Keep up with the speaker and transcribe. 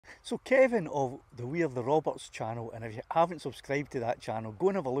So Kevin of the We're the Roberts channel, and if you haven't subscribed to that channel, go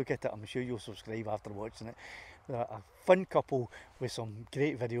and have a look at it. I'm sure you'll subscribe after watching it. They're a fun couple with some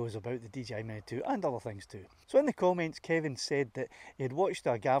great videos about the DJI Mini 2 and other things too. So in the comments, Kevin said that he had watched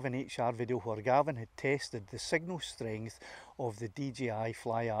a Gavin HR video where Gavin had tested the signal strength of the DJI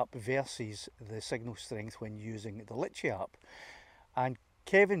Fly app versus the signal strength when using the Litchi app. And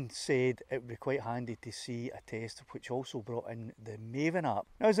Kevin said it would be quite handy to see a test which also brought in the Maven app.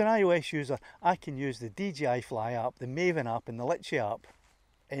 Now, as an iOS user, I can use the DJI Fly app, the Maven app and the Litchi app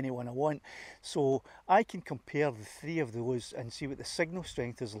anyone I want, so I can compare the three of those and see what the signal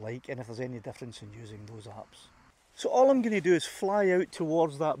strength is like and if there's any difference in using those apps. So all I'm going to do is fly out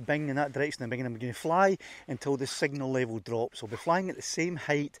towards that Bing in that direction, and I'm going to fly until the signal level drops. I'll be flying at the same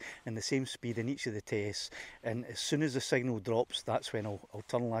height and the same speed in each of the tests, and as soon as the signal drops, that's when I'll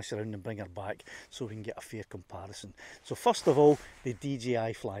turn Lassie around and bring her back so we can get a fair comparison. So first of all, the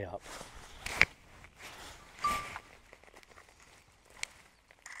DJI Fly app.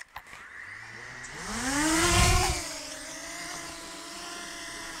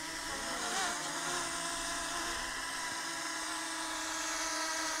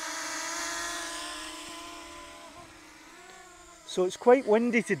 So it's quite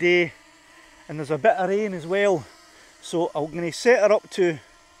windy today and there's a bit of rain as well, so I'm going to set her up to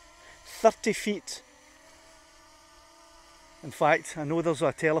 30 feet. In fact, I know there's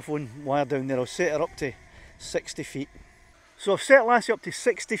a telephone wire down there, I'll set her up to 60 feet. So I've set Lassie up to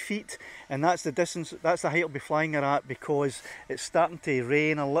 60 feet, and that's the distance, that's the height I'll be flying her at, because it's starting to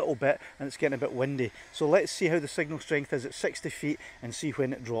rain a little bit and it's getting a bit windy. So let's see how the signal strength is at 60 feet and see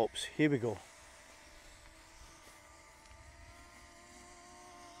when it drops. Here we go.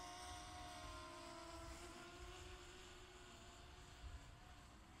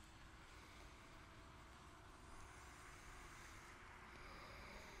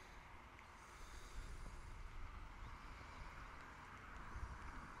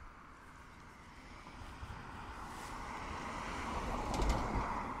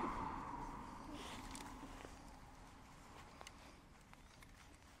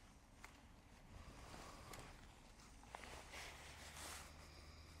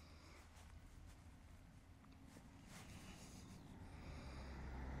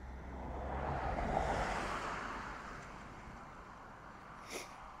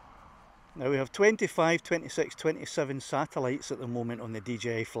 Now we have 25, 26, 27 satellites at the moment on the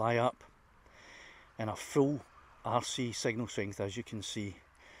DJI Fly app, and a full RC signal strength, as you can see.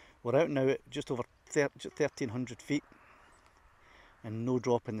 We're out now at just over 1300 feet and no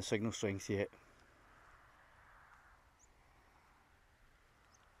drop in the signal strength yet.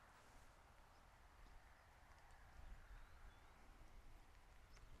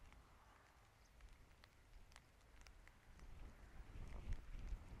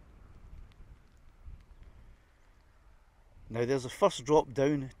 Now there's a first drop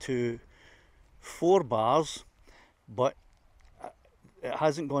down to 4 bars, but it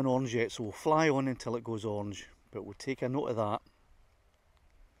hasn't gone orange yet, so we'll fly on until it goes orange, but we'll take a note of that.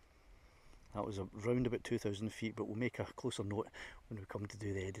 That was around about 2,000 feet, but we'll make a closer note when we come to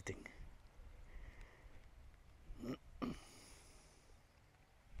do the editing.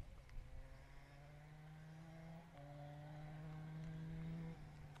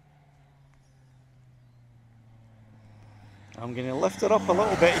 I'm going to lift her up a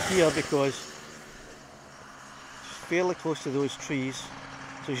little bit here because she's fairly close to those trees.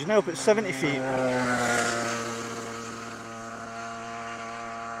 So she's now up at 70 feet.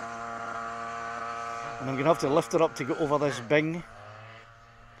 And I'm going to have to lift her up to get over this Bing.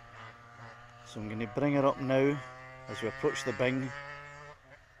 So I'm going to bring her up now as we approach the Bing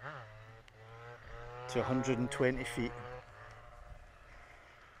to 120 feet.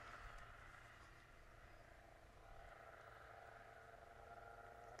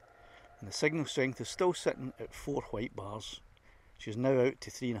 And the signal strength is still sitting at 4 white bars. She's now out to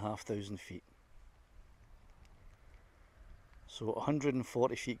 3,500 feet. So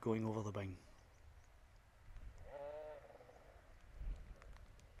 140 feet going over the Bing.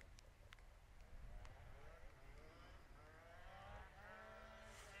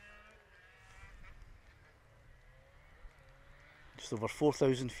 Just over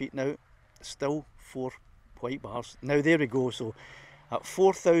 4,000 feet now, still 4 white bars. Now there we go, so at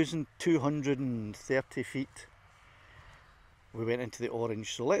 4,230 feet we went into the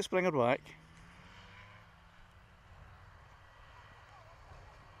orange. So let's bring her back.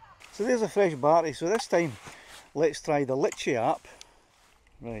 So there's a fresh battery, so this time let's try the Litchi app.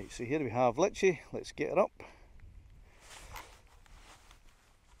 Right, so here we have Litchi, let's get her up.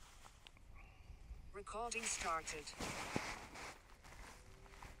 Recording started.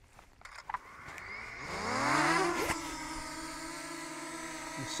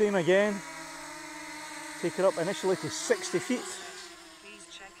 same again. Take her up initially to 60 feet. Please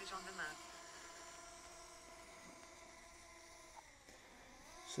check it on the map.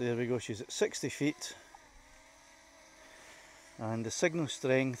 So there we go, she's at 60 feet. And the signal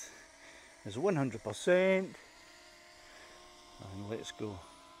strength is 100%. And let's go.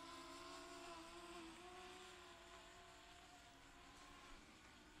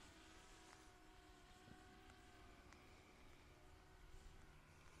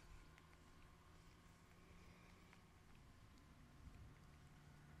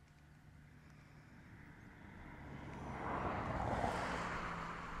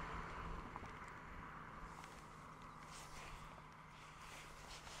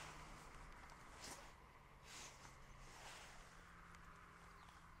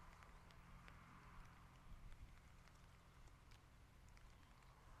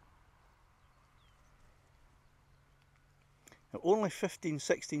 Now, only 15,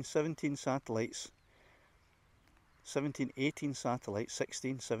 16, 17 satellites, 17, 18 satellites,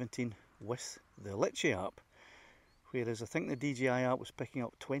 16, 17 with the Litchi app, whereas I think the DJI app was picking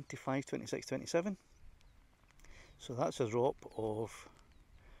up 25, 26, 27. So that's a drop of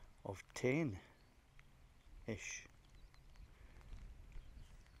 10-ish.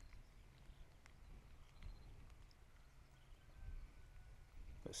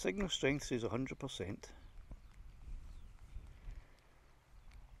 But signal strength says 100%.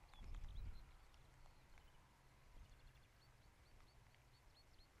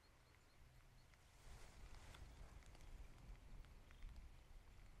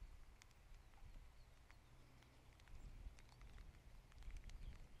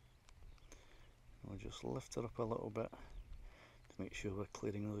 We'll just lift her up a little bit to make sure we're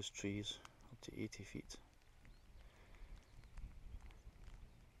clearing those trees up to 80 feet.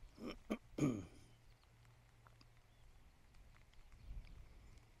 And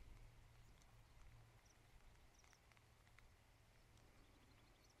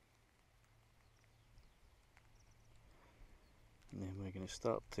then we're going to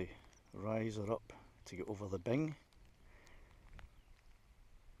start to rise her up to get over the bing.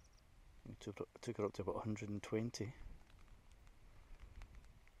 We took her up to about 120. And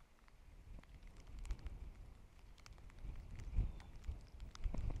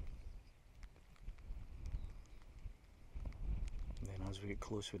then as we get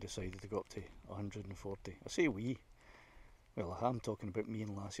close we decided to go up to 140. I say we, well I'm talking about me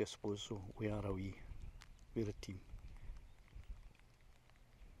and Lassie I suppose, so we are a we. We're a team.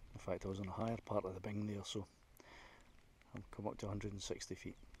 In fact I was on a higher part of the bing there, so I've come up to 160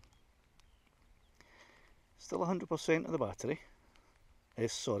 feet. Still 100% of the battery.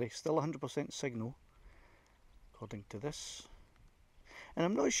 Sorry, still 100% signal according to this. And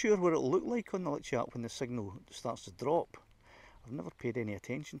I'm not sure what it'll look like on the Litchi app when the signal starts to drop. I've never paid any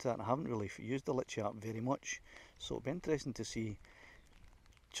attention to that and I haven't really used the Litchi app very much. So it'll be interesting to see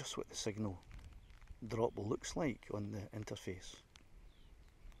just what the signal drop looks like on the interface.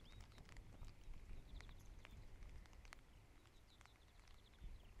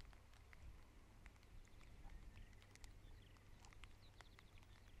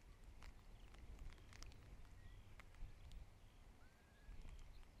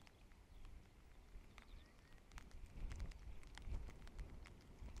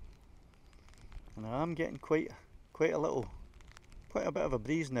 And I'm getting quite a bit of a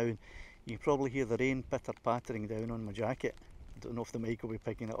breeze now. You can probably hear the rain pitter pattering down on my jacket. I don't know if the mic will be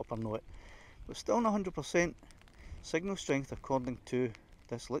picking it up or not. But still on 100% signal strength according to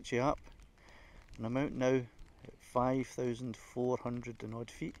this Litchi app. And I'm out now at 5,400 and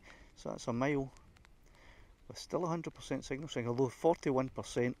odd feet. So that's a mile. With still 100% signal strength, although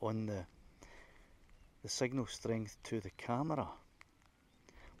 41% on the signal strength to the camera.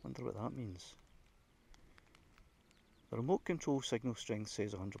 Wonder what that means. The remote control signal strength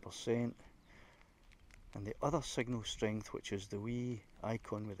says 100%, and the other signal strength, which is the wee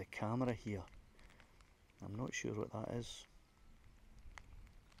icon with the camera here, I'm not sure what that is,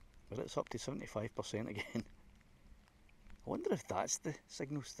 but it's up to 75% again. I wonder if that's the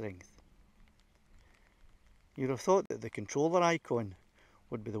signal strength. You'd have thought that the controller icon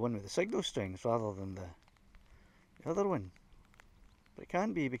would be the one with the signal strength rather than the other one, but it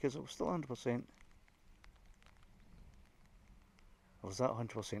can't be because it was still 100%. Or is that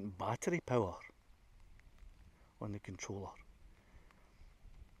 100% battery power on the controller?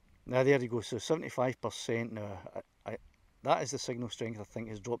 Now there you go, so 75% now. That is the signal strength I think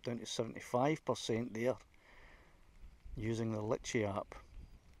has dropped down to 75% there using the Litchi app.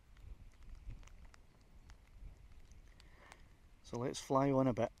 So let's fly on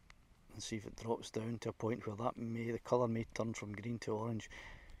a bit and see if it drops down to a point where the colour may turn from green to orange.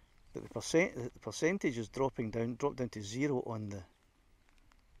 But the percentage is dropped down to 0 on the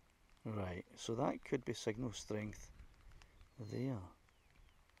right. So that could be signal strength there.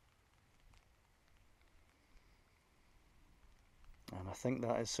 And I think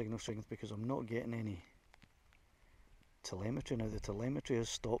that is signal strength because I'm not getting any telemetry now. The telemetry is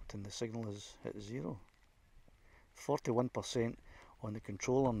stopped and the signal is hit 0. 41% on the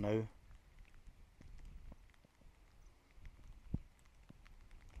controller now.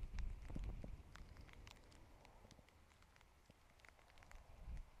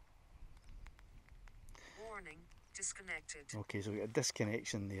 Warning, disconnected. Okay, so we got a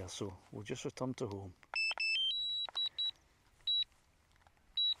disconnection there, so we'll just return to home.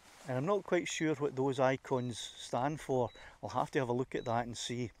 And I'm not quite sure what those icons stand for. I'll have to have a look at that and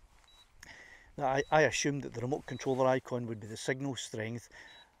see. I assumed that the remote controller icon would be the signal strength,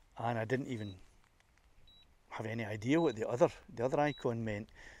 and I didn't even have any idea what the other icon meant.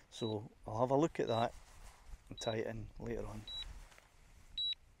 So I'll have a look at that and tie it in later on.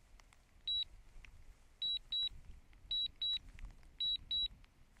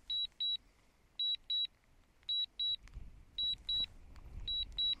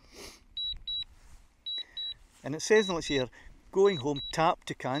 And it says in Litchi here, going home, tap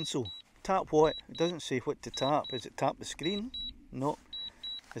to cancel. Tap what? It doesn't say what to tap. Is it tap the screen? No.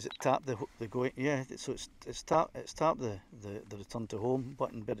 Is it tap the going? Yeah, so it's tap the return to home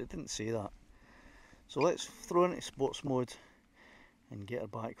button, but it didn't say that. So let's throw into sports mode and get her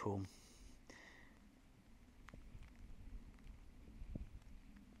back home.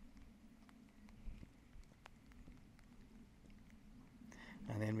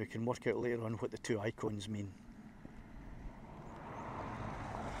 And then we can work out later on what the two icons mean.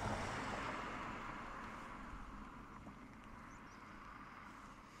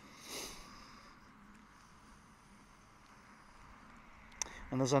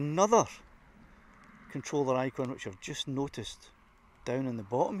 And there's another controller icon which I've just noticed down in the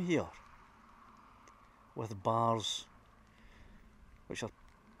bottom here with bars which are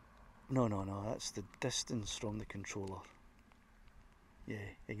no, that's the distance from the controller. Yeah,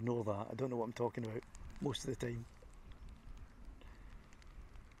 ignore that. I don't know what I'm talking about most of the time.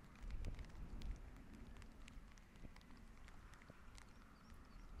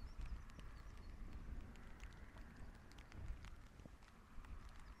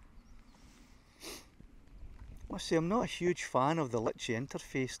 I must say I'm not a huge fan of the Litchi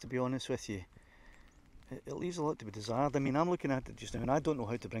interface, to be honest with you. It leaves a lot to be desired. I mean, I'm looking at it just now and I don't know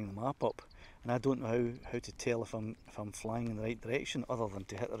how to bring the map up, and I don't know how to tell if I'm flying in the right direction other than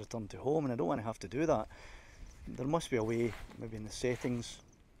to hit the return to home, and I don't want to have to do that. There must be a way, maybe in the settings.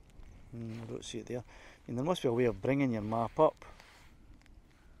 I don't see it there. I mean, there must be a way of bringing your map up.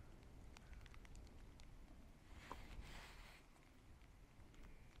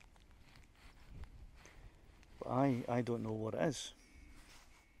 But I don't know what it is.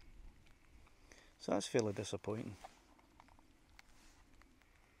 So that's fairly disappointing.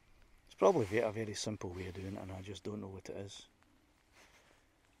 It's probably a very simple way of doing it and I just don't know what it is.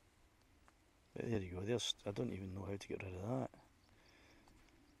 But there you go, I don't even know how to get rid of that.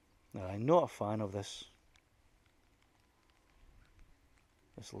 Now, I'm not a fan of this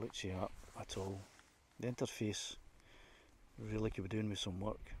Litchi app at all. The interface really could be doing me some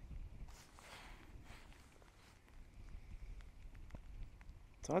work.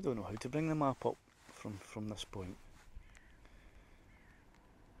 So I don't know how to bring the map up from this point.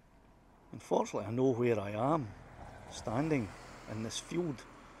 Unfortunately, I know where I am standing in this field.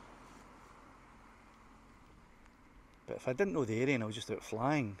 But if I didn't know the area and I was just out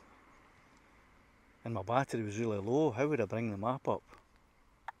flying and my battery was really low, how would I bring the map up?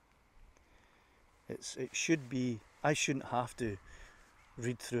 It should be, I shouldn't have to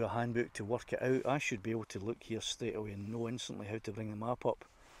read through a handbook to work it out. I should be able to look here straight away and know instantly how to bring the map up.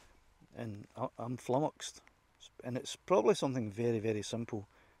 And I'm flummoxed. And it's probably something very, very simple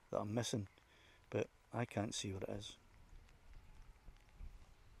that I'm missing, but I can't see what it is.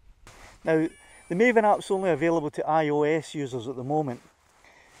 Now, the Maven app's only available to iOS users at the moment.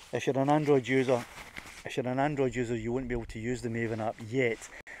 If you're an Android user, you won't be able to use the Maven app yet.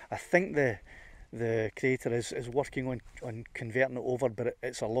 I think the creator is working on converting it over, but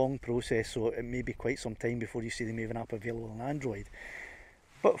it's a long process, so it may be quite some time before you see the Maven app available on Android.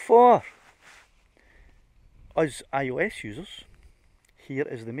 But for us iOS users, here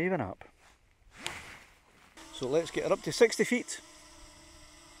is the Maven app. So let's get her up to 60 feet,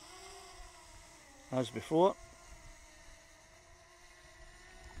 as before,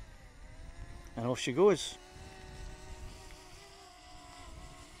 and off she goes.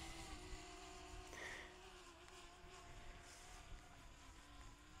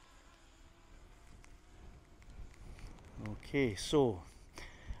 Okay, so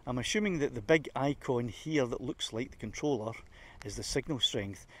I'm assuming that the big icon here that looks like the controller is the signal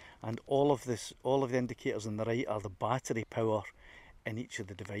strength, and all of the indicators on the right are the battery power in each of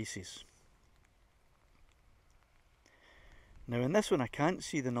the devices. Now in this one I can't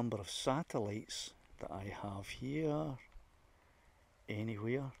see the number of satellites that I have here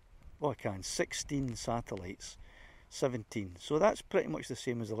anywhere. Oh, I can, 16 satellites, 17. So that's pretty much the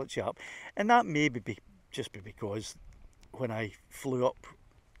same as the Litchi app, and that may be just because when I flew up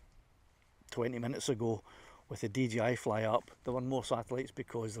 20 minutes ago with the DJI Fly app, there were more satellites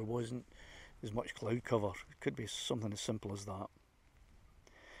because there wasn't as much cloud cover. It could be something as simple as that.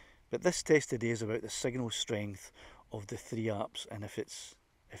 But this test today is about the signal strength of the three apps and if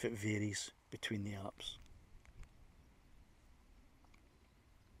it varies between the apps.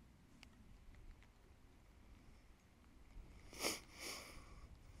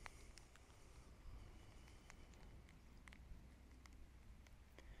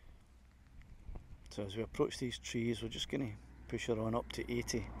 So as we approach these trees, we're just going to push her on up to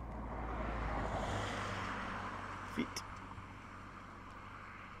 80 feet.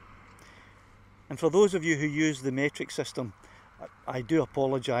 And for those of you who use the metric system, I do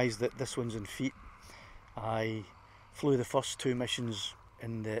apologise that this one's in feet. I flew the first two missions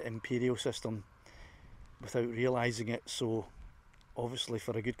in the Imperial system without realising it, so obviously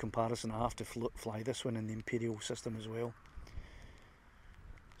for a good comparison I have to fly this one in the Imperial system as well.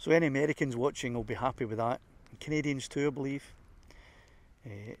 So any Americans watching will be happy with that. Canadians too, I believe.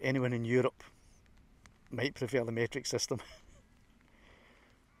 Anyone in Europe might prefer the metric system.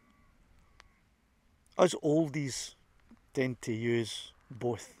 Us oldies tend to use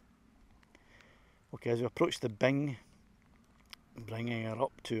both. Okay, as we approach the Bing, bringing her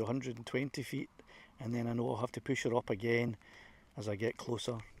up to 120 feet, and then I know I'll have to push her up again as I get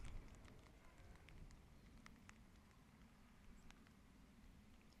closer.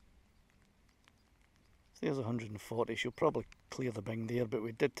 There's 140, she'll probably clear the Bing there, but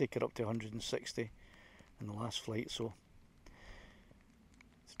we did take her up to 160 in the last flight, so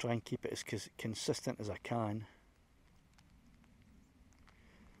to try and keep it as consistent as I can.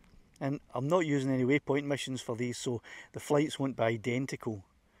 And I'm not using any waypoint missions for these, so the flights won't be identical,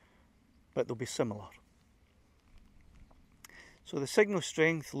 but they'll be similar. So the signal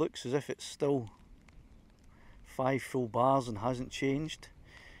strength looks as if it's still 5 full bars and hasn't changed.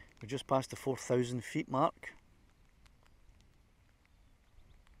 We're just past the 4,000 feet mark.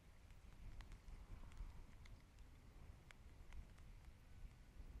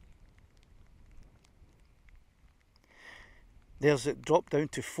 There's it dropped down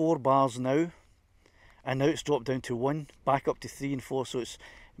to 4 bars now, and now it's dropped down to 1, back up to 3 and 4, so it's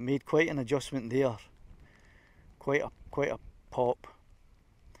made quite an adjustment there. Quite a pop.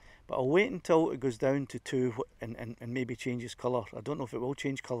 But I'll wait until it goes down to 2 and maybe changes colour. I don't know if it will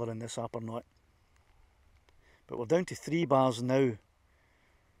change colour in this app or not. But we're down to 3 bars now.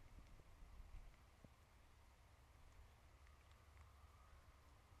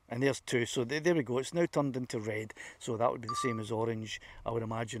 And there's 2, so there we go, it's now turned into red, so that would be the same as orange, I would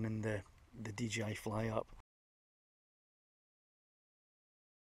imagine, in the DJI Fly app.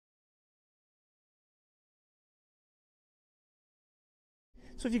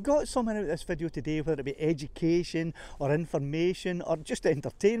 So if you got something out of this video today, whether it be education or information or just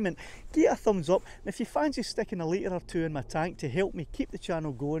entertainment, give it a thumbs up. And if you fancy sticking a litre or 2 in my tank to help me keep the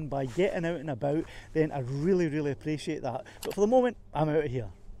channel going by getting out and about, then I really appreciate that. But for the moment, I'm out of here.